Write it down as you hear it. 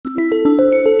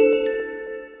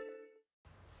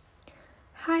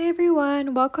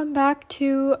everyone, welcome back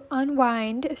to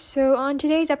Unwind. So, on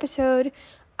today's episode,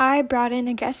 I brought in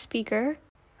a guest speaker.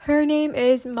 Her name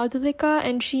is Madhulika,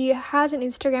 and she has an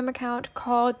Instagram account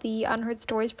called the Unheard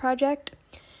Stories Project,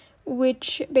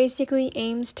 which basically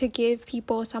aims to give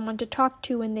people someone to talk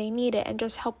to when they need it and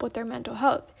just help with their mental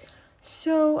health.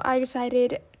 So, I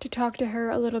decided to talk to her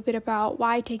a little bit about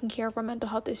why taking care of our mental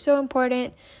health is so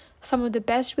important, some of the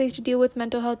best ways to deal with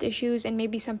mental health issues, and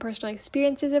maybe some personal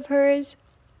experiences of hers.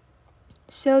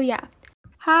 So yeah.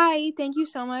 Hi, thank you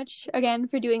so much again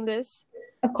for doing this.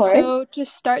 Of course. So to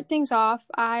start things off,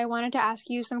 I wanted to ask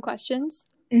you some questions.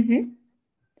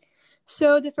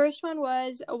 So the first one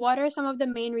was, what are some of the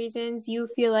main reasons you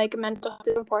feel like mental health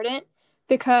is important?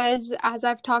 Because as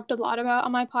I've talked a lot about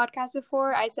on my podcast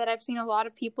before, I said I've seen a lot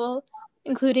of people,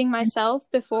 including myself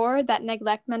before, that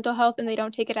neglect mental health and they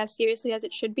don't take it as seriously as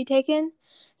it should be taken.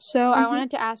 So I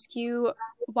wanted to ask you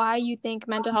why you think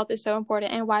mental health is so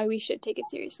important and why we should take it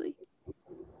seriously.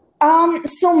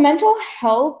 So mental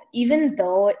health, even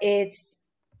though it's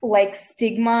like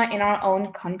stigma in our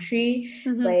own country,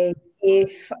 like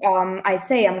if I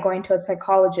say I'm going to a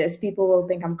psychologist, people will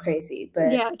think I'm crazy,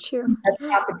 but yeah, true. That's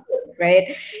not the truth,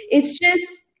 right? It's just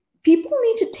people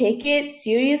need to take it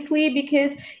seriously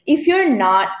because if you're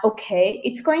not okay,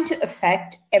 it's going to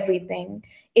affect everything.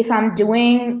 If I'm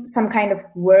doing some kind of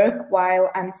work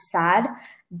while I'm sad,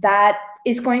 that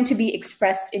is going to be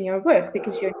expressed in your work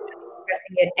because you're not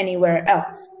expressing it anywhere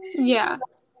else. Yeah.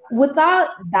 Without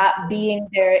that being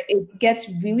there, it gets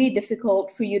really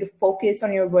difficult for you to focus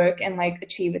on your work and like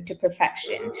achieve it to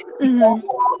perfection. It also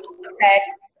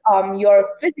affects your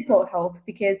physical health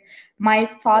because my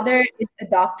father is a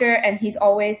doctor and he's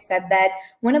always said that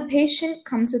when a patient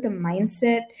comes with a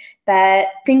mindset that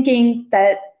thinking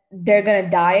that they're gonna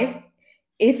die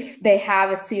if they have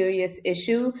a serious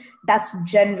issue, that's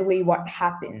generally what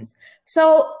happens.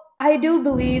 So I do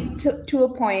believe to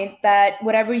a point that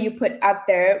whatever you put out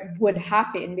there would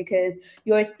happen because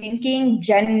your thinking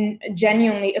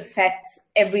genuinely affects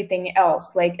everything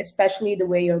else, like especially the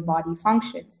way your body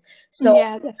functions. So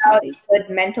without good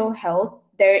mental health,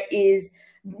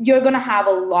 you're gonna have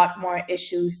a lot more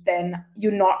issues than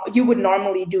you would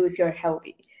normally do if you're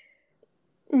healthy.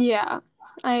 Yeah,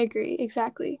 I agree.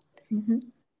 Exactly.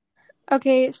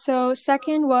 Okay, so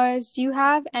second was, do you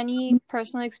have any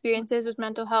personal experiences with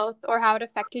mental health or how it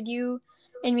affected you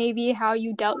and maybe how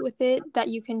you dealt with it that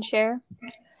you can share?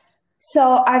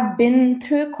 So I've been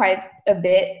through quite a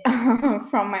bit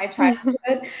from my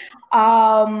childhood.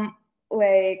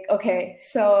 Okay,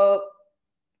 so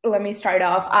let me start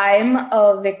off. I'm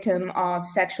a victim of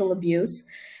sexual abuse.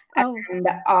 And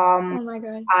oh my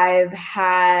God. I've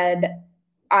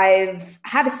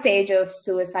had a stage of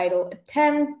suicidal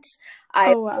attempts.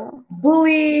 I was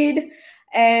bullied,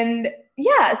 and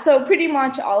yeah, so pretty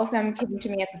much all of them came to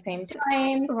me at the same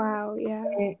time. Wow, yeah.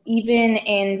 And even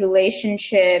in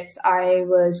relationships, I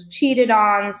was cheated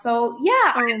on. So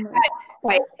yeah, I had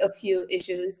quite a few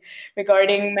issues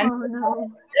regarding mental health.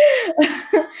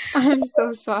 I'm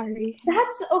so sorry.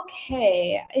 That's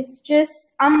okay. It's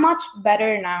just I'm much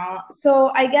better now.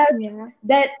 So I guess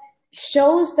that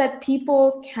shows that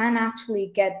people can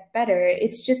actually get better.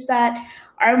 It's just that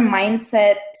our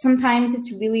mindset, sometimes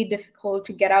it's really difficult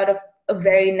to get out of a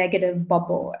very negative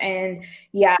bubble. And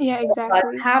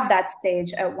exactly. Have that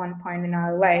stage at one point in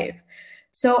our life.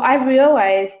 So I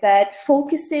realized that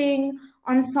focusing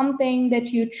on something that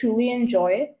you truly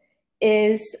enjoy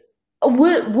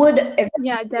would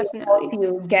definitely help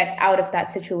you get out of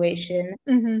that situation.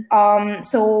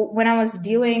 So when I was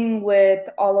dealing with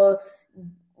all of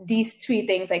these three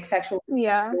things, like sexual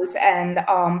abuse and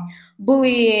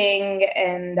bullying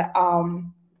and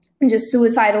just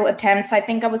suicidal attempts, I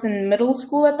think I was in middle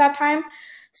school at that time.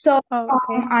 So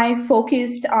I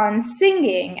focused on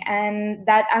singing, and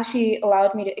that actually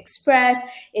allowed me to express.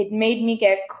 It made me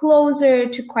get closer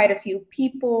to quite a few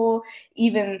people,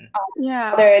 even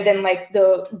other than like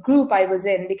the group I was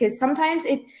in, because sometimes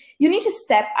you need to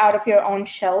step out of your own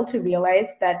shell to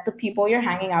realize that the people you're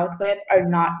hanging out with are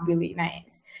not really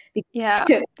nice.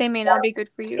 They may not be good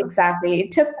for you. Exactly.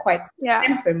 It took quite some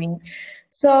time for me.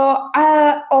 So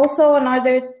also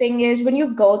another thing is when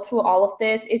you go through all of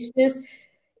this,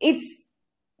 it's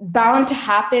bound to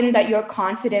happen that your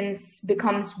confidence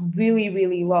becomes really,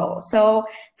 really low. So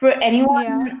for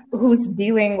anyone who's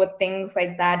dealing with things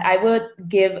like that, I would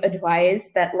give advice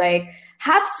that like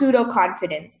have pseudo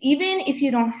confidence. Even if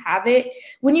you don't have it,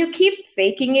 when you keep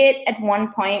faking it, at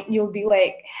one point you'll be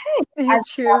like, hey, I've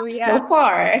so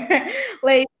far.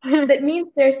 Like that means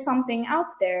there's something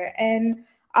out there. And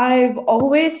I've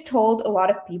always told a lot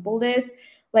of people this.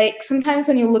 like sometimes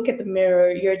when you look at the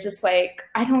mirror, you're just like,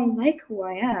 I don't like who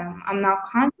I am. I'm not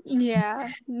confident. Yeah,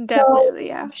 So definitely.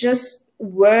 Yeah. just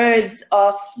words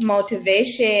of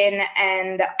motivation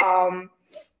and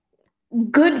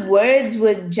good words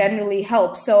would generally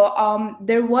help. So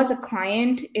there was a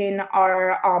client in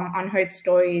our Unheard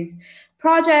Stories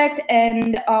project,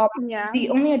 and Yeah. the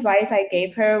only advice I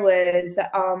gave her was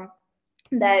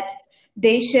that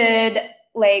they should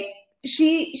like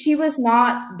she was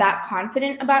not that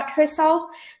confident about herself.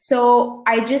 So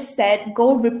I just said,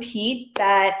 go repeat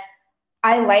that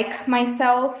I like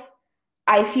myself.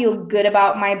 I feel good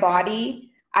about my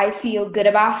body. I feel good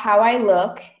about how I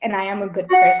look, and I am a good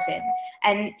person.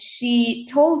 And she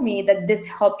told me that this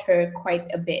helped her quite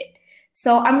a bit.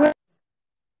 So I'm really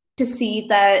to see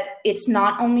that it's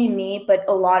not only me, but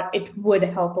it would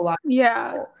help a lot.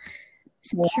 Yeah.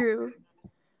 So, True.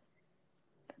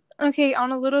 Okay,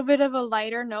 on a little bit of a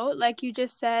lighter note, like you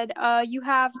just said, you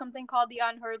have something called the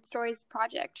Unheard Stories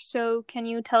Project. So can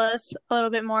you tell us a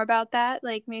little bit more about that?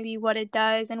 Like maybe what it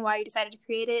does and why you decided to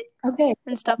create it okay.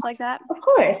 and stuff like that? Of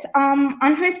course.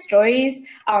 Unheard Stories.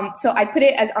 So I put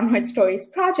it as Unheard Stories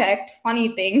Project. Funny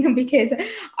thing, because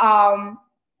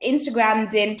Instagram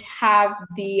didn't have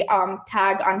the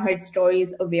tag Unheard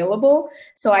Stories available.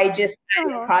 So I just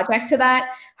added a project to that.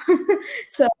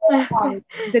 So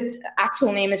the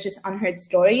actual name is just Unheard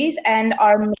Stories. And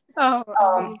our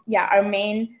our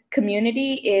main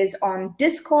community is on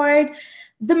Discord.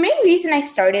 The main reason I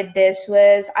started this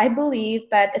was I believe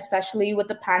that, especially with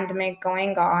the pandemic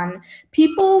going on,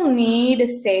 people need a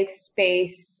safe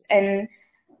space. And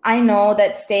I know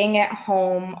that staying at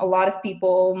home, a lot of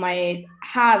people might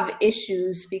have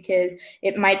issues because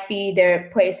it might be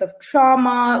their place of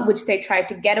trauma, which they try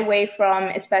to get away from,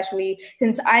 especially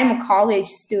since I'm a college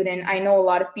student. I know a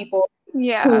lot of people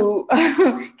who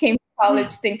came to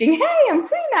college thinking, hey, I'm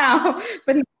free now,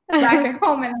 but back at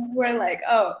home and we're like,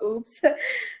 oh, oops.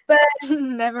 But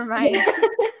never mind. Yeah.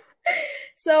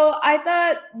 So I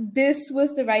thought this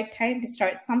was the right time to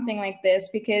start something like this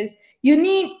because you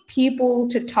need people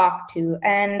to talk to.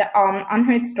 And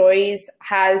Unheard Stories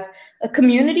has a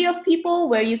community of people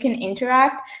where you can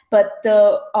interact. But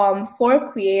the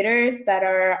 4 creators that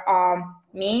are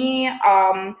me,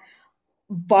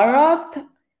 Bharat,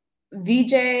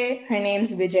 Vijay, her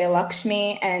name's Vijay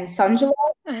Lakshmi, and Sanjala,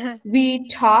 we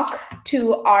talk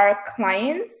to our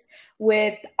clients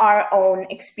with our own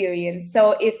experience.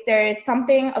 So if there is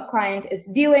something a client is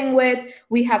dealing with,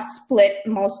 we have split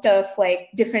most of like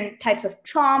different types of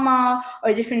trauma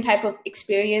or different type of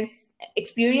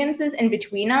experiences in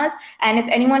between us. And if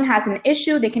anyone has an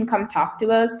issue, they can come talk to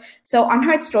us. So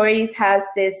Unheard Stories has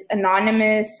this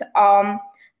anonymous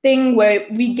thing where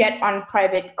we get on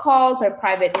private calls or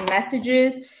private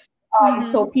messages.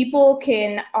 So people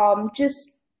can just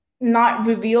not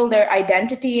reveal their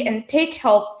identity and take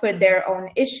help for their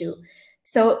own issue.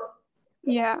 So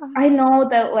yeah, I know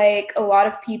that like a lot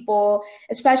of people,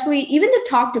 especially even to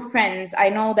talk to friends, I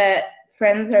know that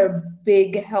friends are a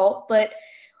big help, but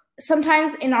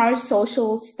sometimes in our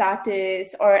social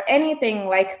status or anything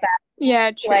like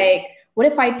that, true. like what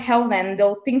if I tell them,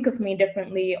 they'll think of me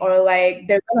differently, or like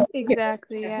they're gonna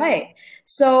exactly way.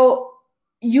 So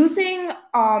using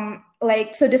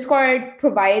so Discord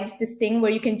provides this thing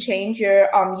where you can change your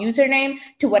username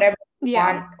to whatever you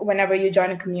want whenever you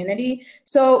join a community.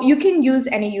 So you can use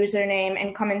any username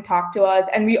and come and talk to us.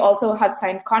 And we also have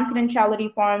signed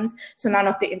confidentiality forms, so none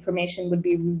of the information would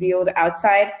be revealed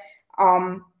outside.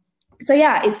 So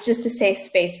yeah, it's just a safe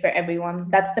space for everyone.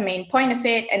 That's the main point of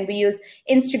it. And we use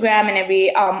Instagram and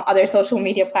every other social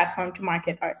media platform to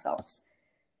market ourselves.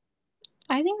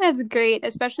 I think that's great,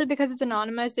 especially because it's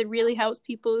anonymous. It really helps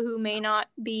people who may not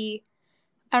be,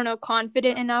 I don't know,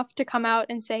 confident enough to come out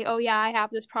and say, oh yeah, I have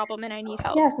this problem and I need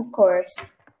help. Yes, of course.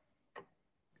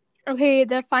 Okay,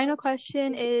 the final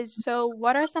question is, so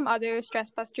what are some other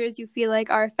stress busters you feel like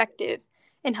are effective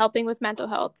in helping with mental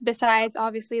health, besides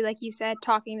obviously, like you said,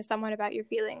 talking to someone about your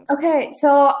feelings? Okay,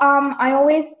 so I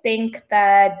always think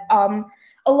that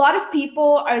a lot of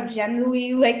people are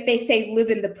generally, like they say, live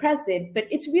in the present, but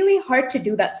it's really hard to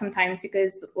do that sometimes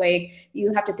because like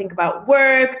you have to think about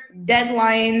work,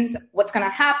 deadlines, what's going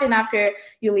to happen after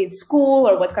you leave school,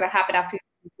 or what's going to happen after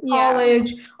you leave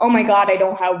college. Oh my God, I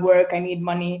don't have work, I need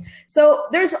money. So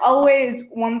there's always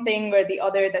one thing or the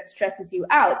other that stresses you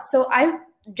out. So I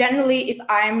generally, if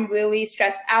I'm really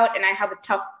stressed out and I have a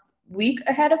tough week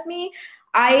ahead of me,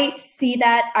 I see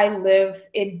that I live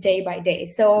it day by day.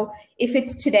 So if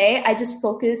it's today, I just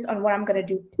focus on what I'm going to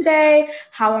do today,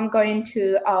 how I'm going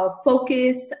to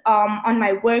focus on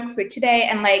my work for today,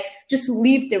 and like just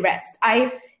leave the rest.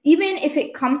 even if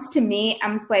it comes to me,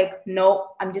 I'm just like,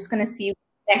 nope, I'm just gonna see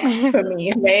what's next for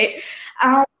me, right?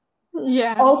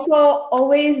 Yeah. Also,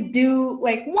 always do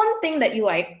like one thing that you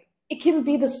like. It can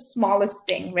be the smallest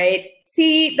thing, right?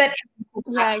 See that.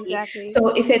 Yeah, exactly. So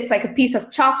if it's like a piece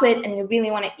of chocolate and you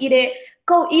really want to eat it,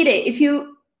 go eat it.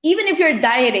 Even if you're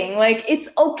dieting, like it's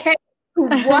okay to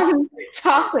one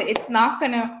chocolate. It's not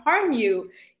gonna harm you.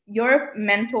 Your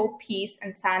mental peace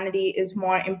and sanity is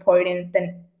more important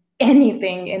than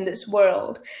anything in this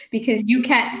world, because you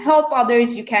can't help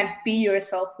others, you can't be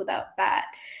yourself without that.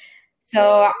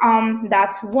 So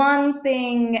that's one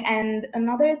thing. And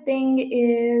another thing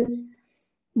is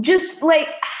just like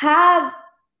have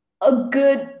a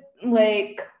good,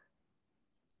 like,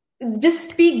 just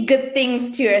speak good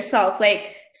things to yourself.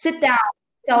 Like sit down,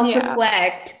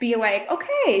 self-reflect, be like,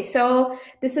 okay, so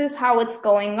this is how it's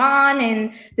going on,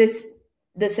 and this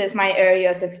is my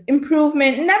areas of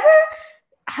improvement. Never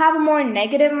have a more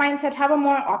negative mindset, have a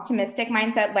more optimistic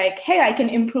mindset, like, hey, I can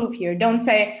improve here. Don't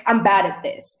say I'm bad at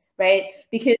this, right?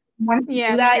 Because once you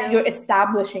do that, you're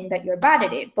establishing that you're bad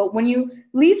at it. But when you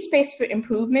leave space for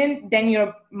improvement, then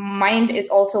your mind is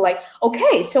also like,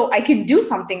 okay, so I can do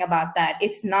something about that.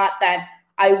 It's not that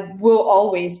I will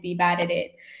always be bad at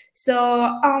it.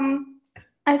 So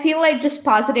I feel like just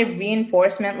positive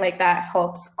reinforcement like that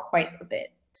helps quite a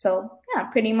bit. So yeah,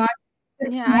 pretty much.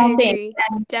 Yeah, I agree.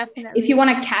 Definitely. If you want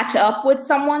to catch up with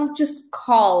someone, just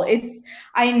call.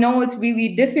 I know it's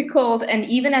really difficult, and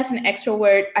even as an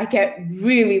extrovert, I get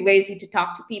really lazy to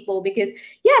talk to people because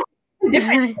yes, it's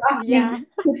different talking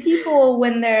to people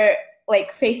when they're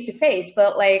like face to face,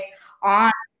 but like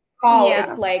on call,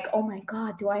 it's like, oh my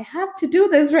God, do I have to do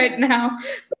this right now?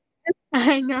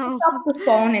 I know. Pick up the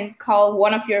phone and call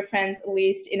one of your friends at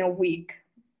least in a week,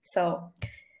 so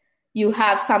you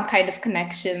have some kind of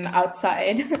connection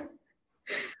outside.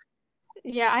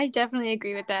 Yeah, I definitely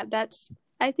agree with that.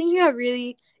 I think you have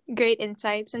really great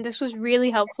insights, and this was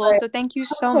really helpful. So thank you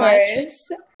so much.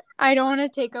 I don't want to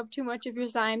take up too much of your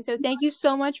time. So thank you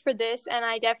so much for this. And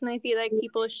I definitely feel like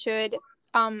people should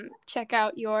check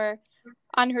out your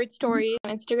unheard stories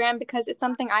on Instagram, because it's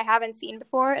something I haven't seen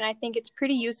before. And I think it's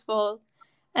pretty useful.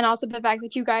 And also the fact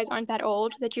that you guys aren't that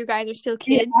old, that you guys are still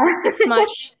kids. It's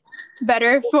much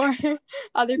better for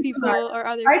other people or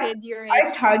other kids your age. Our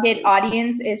target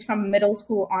audience is from middle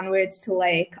school onwards to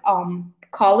like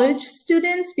college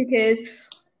students, because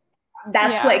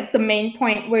that's like the main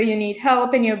point where you need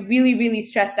help and you're really, really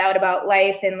stressed out about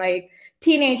life and like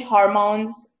teenage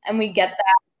hormones, and we get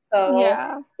that. So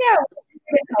yeah,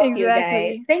 exactly. You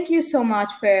guys. Thank you so much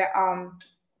for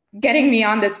getting me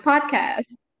on this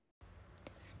podcast.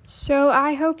 So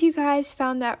I hope you guys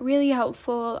found that really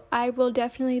helpful. I will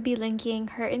definitely be linking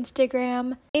her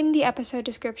Instagram in the episode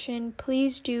description.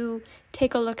 Please do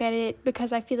take a look at it,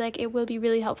 because I feel like it will be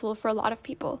really helpful for a lot of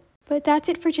people. But that's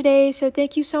it for today. So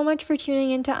thank you so much for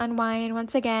tuning in to Unwind.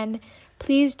 Once again,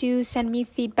 please do send me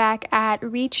feedback at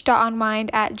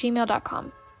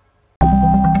reach.unwind@gmail.com.